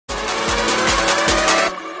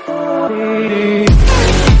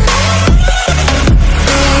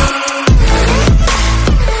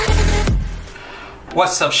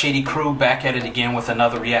What's up, Shady crew? Back at it again with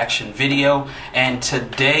another reaction video, and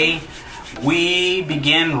today we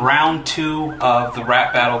begin round 2 of the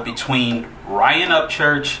rap battle between Ryan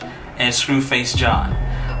Upchurch and Screwface John.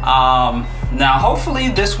 Now hopefully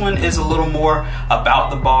this one is a little more about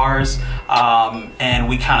the bars, and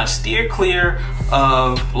we kind of steer clear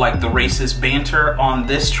of like the racist banter on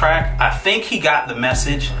this track. I think he got the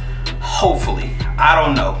message, hopefully, I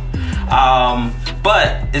don't know.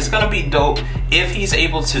 But it's gonna be dope if he's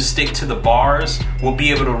able to stick to the bars. We'll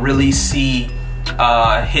be able to really see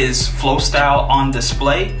his flow style on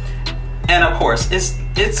display, and of course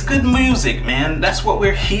it's good music, man. That's what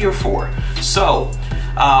we're here for. So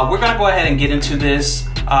we're gonna go ahead and get into this.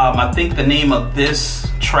 I think the name of this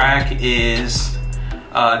track is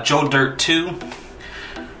Joe Dirt 2.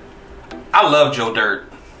 I love Joe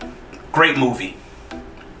Dirt, great movie,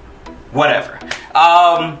 whatever.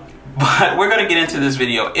 But we're gonna get into this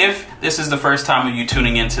video. If this is the first time of you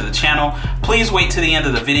tuning into the channel, please wait to the end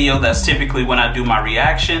of the video. That's typically when I do my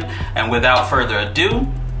reaction. And without further ado,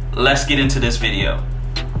 let's get into this video.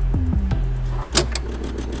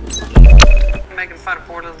 Making fun of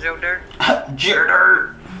poor little Joe Dirt. Joe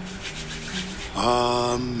Dirt.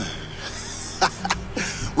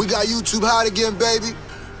 We got YouTube hot again, baby.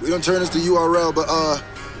 We don't turn this to URL, but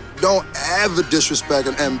don't ever disrespect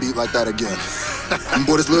an M beat like that again.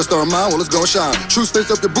 Boy, this little star of mine, well, let's go shine. True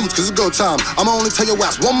states up the boots, cause it's go time. I'ma only tell your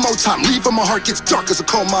ass one more time. Leave when my heart gets dark as a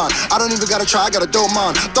coal mine. I don't even gotta try, I got a dope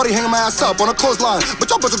mind. Thought he hanging my ass up on a clothesline,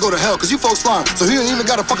 but y'all about to go to hell, cause you folks lying. So he ain't even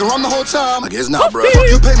gotta fucking run the whole time. I guess not, bro.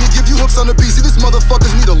 You pay me, give you hooks on the beat. See, these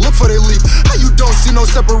motherfuckers need to look for their leap. How you don't see no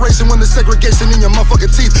separation when there's segregation in your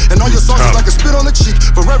motherfucking teeth? And all your songs is like a spit on the cheek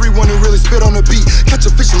for everyone who really spit on the beat. Catch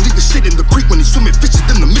a fish and leave the shit in the creek. When he's swimming fishes,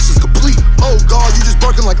 then the mission's complete. Oh God, you just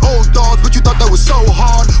barking like old dogs, but you thought that was so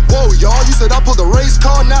hard. Whoa, y'all, you said I pulled a race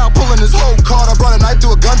car, now I'm pulling this whole card. I brought a knife to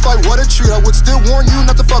a gunfight, what a treat. I would still warn you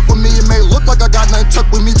not to fuck with me. It may look like I got nothing tucked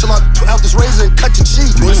with me till I out this razor and cut your cheek.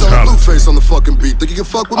 Boys on the blue face on the fucking beat. Think you can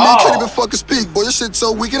fuck with me? Can't even fucking speak. Boy, this shit so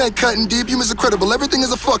weak, it ain't cutting deep. You miss incredible, everything is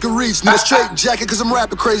a fucking reach. Need a straight jacket cause I'm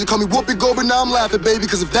rapping crazy. Call me Whoopi Goldberg, now I'm laughing, baby.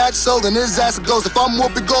 Cause if that's so, then his ass goes. If I'm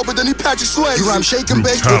Whoopi Goldberg, then he Patrick Swayze. You rhyme shake and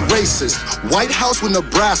bake with racist. White House with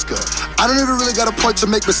Nebraska. I don't even really got a point to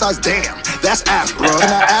make besides damn. That's ass, bro. And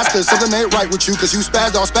I ask her, something ain't right with you, cause you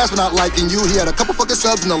spazzed all spaz for not liking you. He had a couple fucking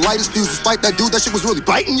subs and the lightest views. Despite that dude, that shit was really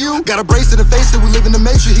biting you. Got a brace in the face that we live in the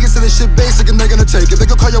matrix. He can say this shit basic and they're gonna take it. They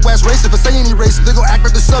gon' call your ass racist for saying he racist. They gon' act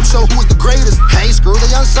like the sub show who is the greatest. Hey, screw the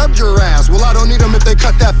young sub your ass. Well, I don't need them if they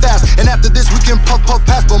cut that fast. And after this, we can puff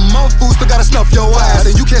past, but mom food still gotta snuff your ass.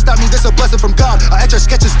 And you can't stop me, this a blessing from God. I etch your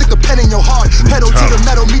sketches, stick the pen in your heart. Pedal to the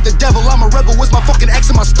metal, meet the devil. I'm a rebel, what's my fucking X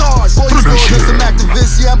and my stars? Boy, you know there's some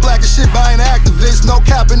activists. Yeah, I'm black as shit, but I ain't an activist. No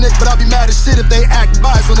Kaepernick, but I'll be mad as shit if they act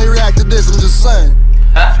biased when they react to this. I'm just saying.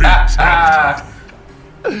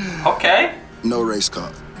 Okay. No race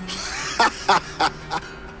car.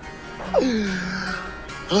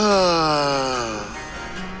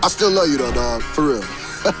 I still love you though, dog. For real.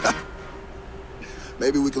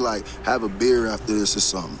 Maybe we could like have a beer after this or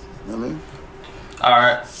something. You know what I mean?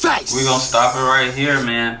 Alright. Face. We're gonna stop it right here,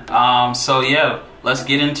 man. So yeah, let's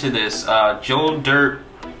get into this. Joe Dirt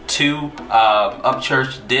 2,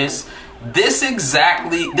 Upchurch diss. This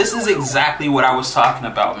is exactly what I was talking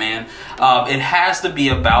about, man. It has to be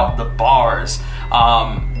about the bars.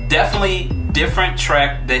 Definitely different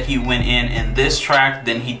track that he went in this track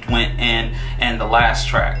than he went in the last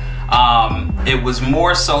track. It was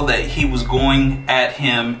more so that he was going at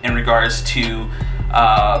him in regards to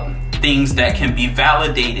things that can be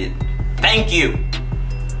validated. Thank you.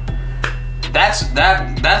 That's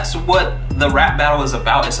what the rap battle is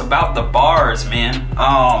about. It's about the bars,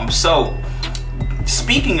 man. So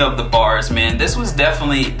speaking of the bars, man, this was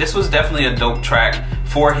definitely a dope track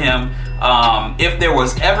for him. If there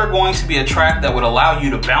was ever going to be a track that would allow you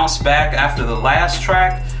to bounce back after the last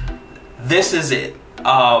track, this is it.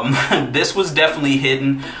 This was definitely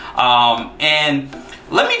hidden. And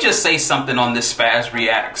let me just say something on this Spaz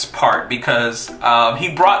Reacts part, because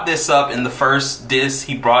he brought this up in the first diss,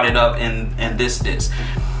 he brought it up in this diss.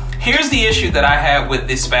 Here's the issue that I have with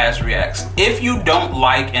this Spaz Reacts. If you don't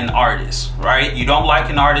like an artist, right? You don't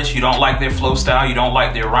like an artist, you don't like their flow style, you don't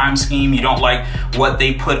like their rhyme scheme, you don't like what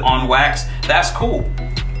they put on wax, that's cool.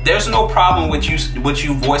 There's no problem with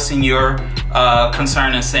you voicing your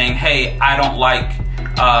concern and saying, hey, I don't like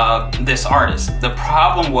this artist. The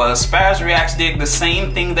problem was Spaz Reacts did the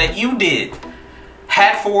same thing that you did.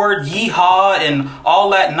 Hatford, Yeehaw, and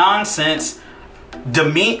all that nonsense.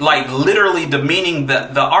 literally demeaning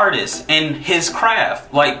the artist and his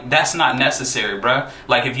craft. Like, that's not necessary, bruh.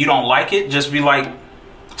 Like, if you don't like it, just be like,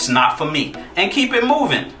 it's not for me, and keep it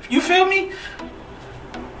moving. You feel me?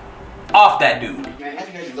 Off that dude. Man, I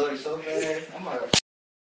heard you love it so bad.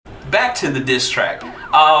 Back to the diss track.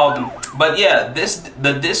 But yeah,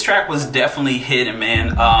 the diss track was definitely hidden,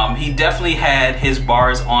 man. He definitely had his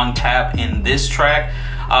bars on tap in this track.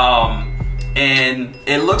 And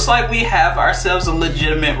it looks like we have ourselves a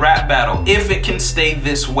legitimate rap battle if it can stay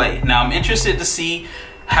this way. Now, I'm interested to see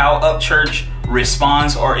how Upchurch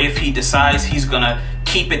responds, or if he decides he's gonna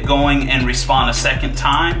keep it going and respond a second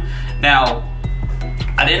time. Now,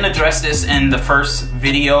 I didn't address this in the first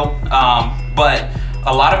video, but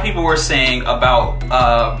a lot of people were saying about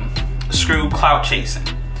Scru clout chasing.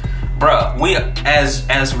 Bruh, we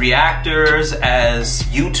as reactors, as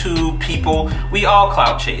YouTube people, we all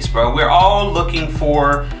clout chase, bro. We're all looking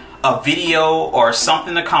for a video or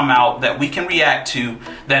something to come out that we can react to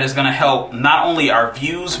that is gonna help not only our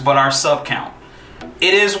views, but our sub count.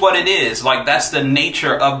 It is what it is. Like, that's the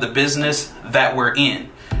nature of the business that we're in.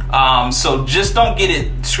 So just don't get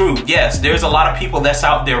it screwed. Yes, there's a lot of people that's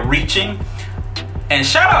out there reaching. And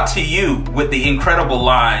shout out to you with the incredible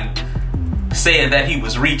line saying that he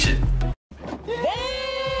was reaching.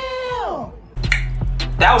 Damn!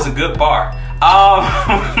 That was a good bar.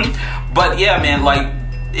 But yeah, man, like,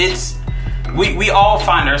 we all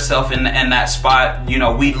find ourselves in that spot. You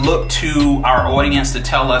know, we look to our audience to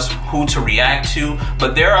tell us who to react to,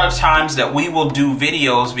 but there are times that we will do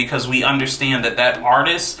videos because we understand that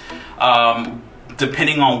artist,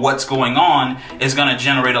 depending on what's going on, is going to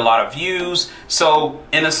generate a lot of views. So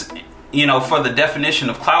for the definition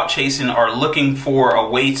of clout chasing or looking for a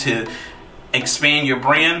way to expand your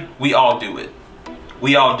brand, we all do it.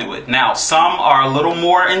 We all do it. Now, some are a little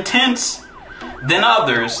more intense than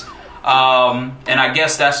others. And I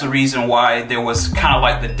guess that's the reason why there was kind of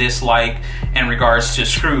like the dislike in regards to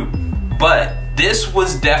Scru. But this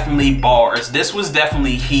was definitely bars. This was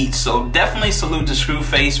definitely heat. So definitely salute to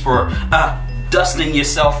Screwface for dusting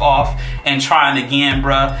yourself off and trying again,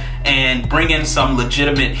 bruh, and bringing some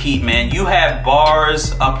legitimate heat, man. You had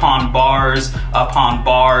bars upon bars upon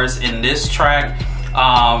bars in this track.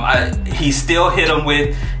 He still hit him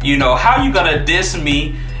with, you know, how you gonna diss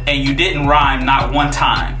me and you didn't rhyme not one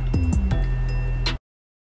time.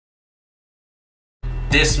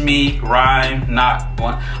 Diss me, rhyme, not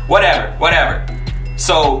one, whatever.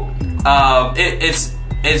 So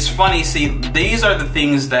it's funny. See, these are the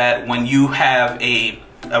things that when you have a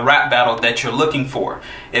rap battle that you're looking for.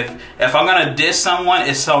 If I'm gonna diss someone,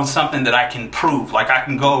 it's something that I can prove. Like, I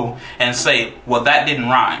can go and say, well, that didn't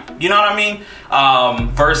rhyme. You know what I mean?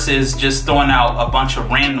 Versus just throwing out a bunch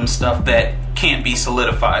of random stuff that can't be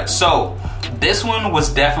solidified. So this one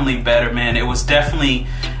was definitely better, man. It was definitely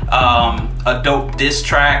a dope diss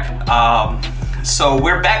track. So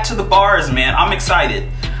we're back to the bars, man. I'm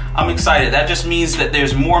excited. That just means that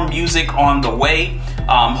there's more music on the way.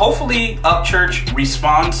 Hopefully Upchurch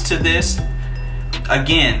responds to this.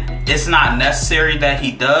 Again, it's not necessary that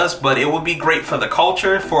he does, but it would be great for the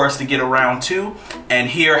culture for us to get around to and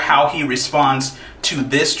hear how he responds to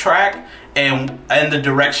this track and the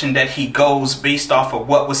direction that he goes based off of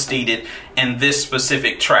what was stated in this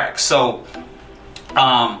specific track. So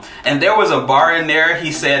and there was a bar in there.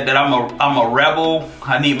 He said that I'm a rebel.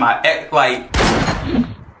 I need my ex, like,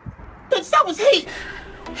 bitch, that was hate.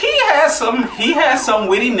 He has some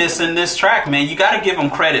wittiness in this track, man. You gotta give him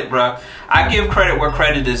credit, bruh. I give credit where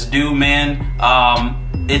credit is due, man.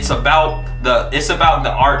 It's about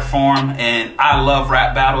the art form, and I love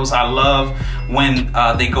rap battles. I love when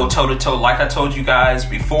they go toe to toe. Like I told you guys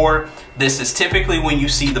before, this is typically when you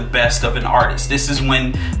see the best of an artist. This is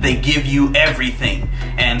when they give you everything.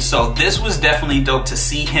 And so this was definitely dope to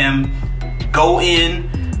see him go in,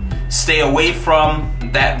 stay away from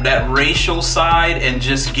that racial side, and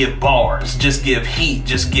just give bars, just give heat,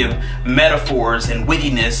 just give metaphors and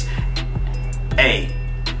wittiness. Hey,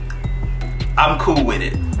 I'm cool with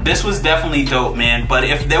it. This was definitely dope, man. But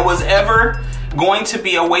if there was ever going to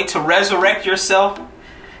be a way to resurrect yourself,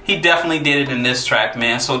 he definitely did it in this track,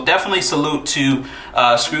 man. So definitely salute to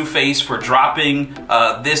Screwface for dropping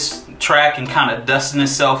this track and kind of dusting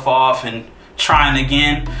himself off and trying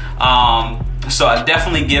again. So I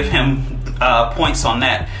definitely give him points on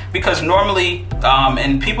that, because normally,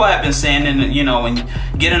 and people have been saying, you know, when you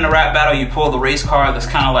get in a rap battle, you pull the race card that's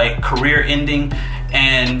kind of like career ending.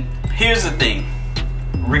 And here's the thing,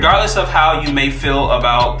 regardless of how you may feel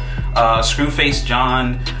about Screwface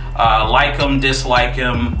John, like him, dislike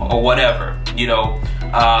him, or whatever, you know,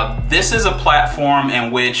 This is a platform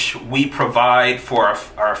in which we provide for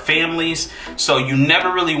our families, so you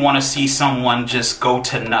never really want to see someone just go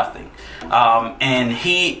to nothing. And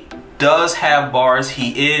he does have bars.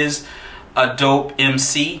 He is a dope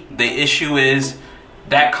MC. The issue is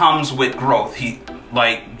that comes with growth. You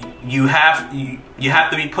have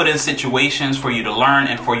to be put in situations for you to learn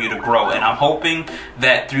and for you to grow. And I'm hoping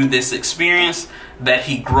that through this experience that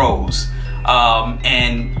he grows,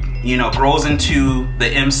 and you know, grows into the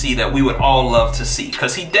MC that we would all love to see,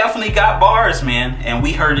 because he definitely got bars, man, and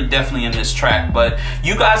we heard it definitely in this track. But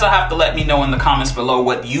you guys will have to let me know in the comments below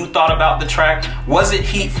what you thought about the track. Was it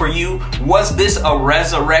heat for you? Was this a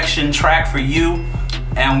resurrection track for you?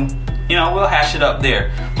 And you know, we'll hash it up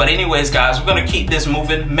there. But anyways, guys, we're gonna keep this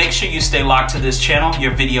moving. Make sure you stay locked to this channel.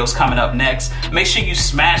 Your video's coming up next. Make sure you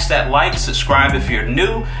smash that like, subscribe if you're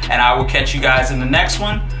new, and I will catch you guys in the next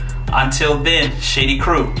one. Until then, Shady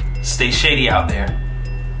Crew, stay shady out there.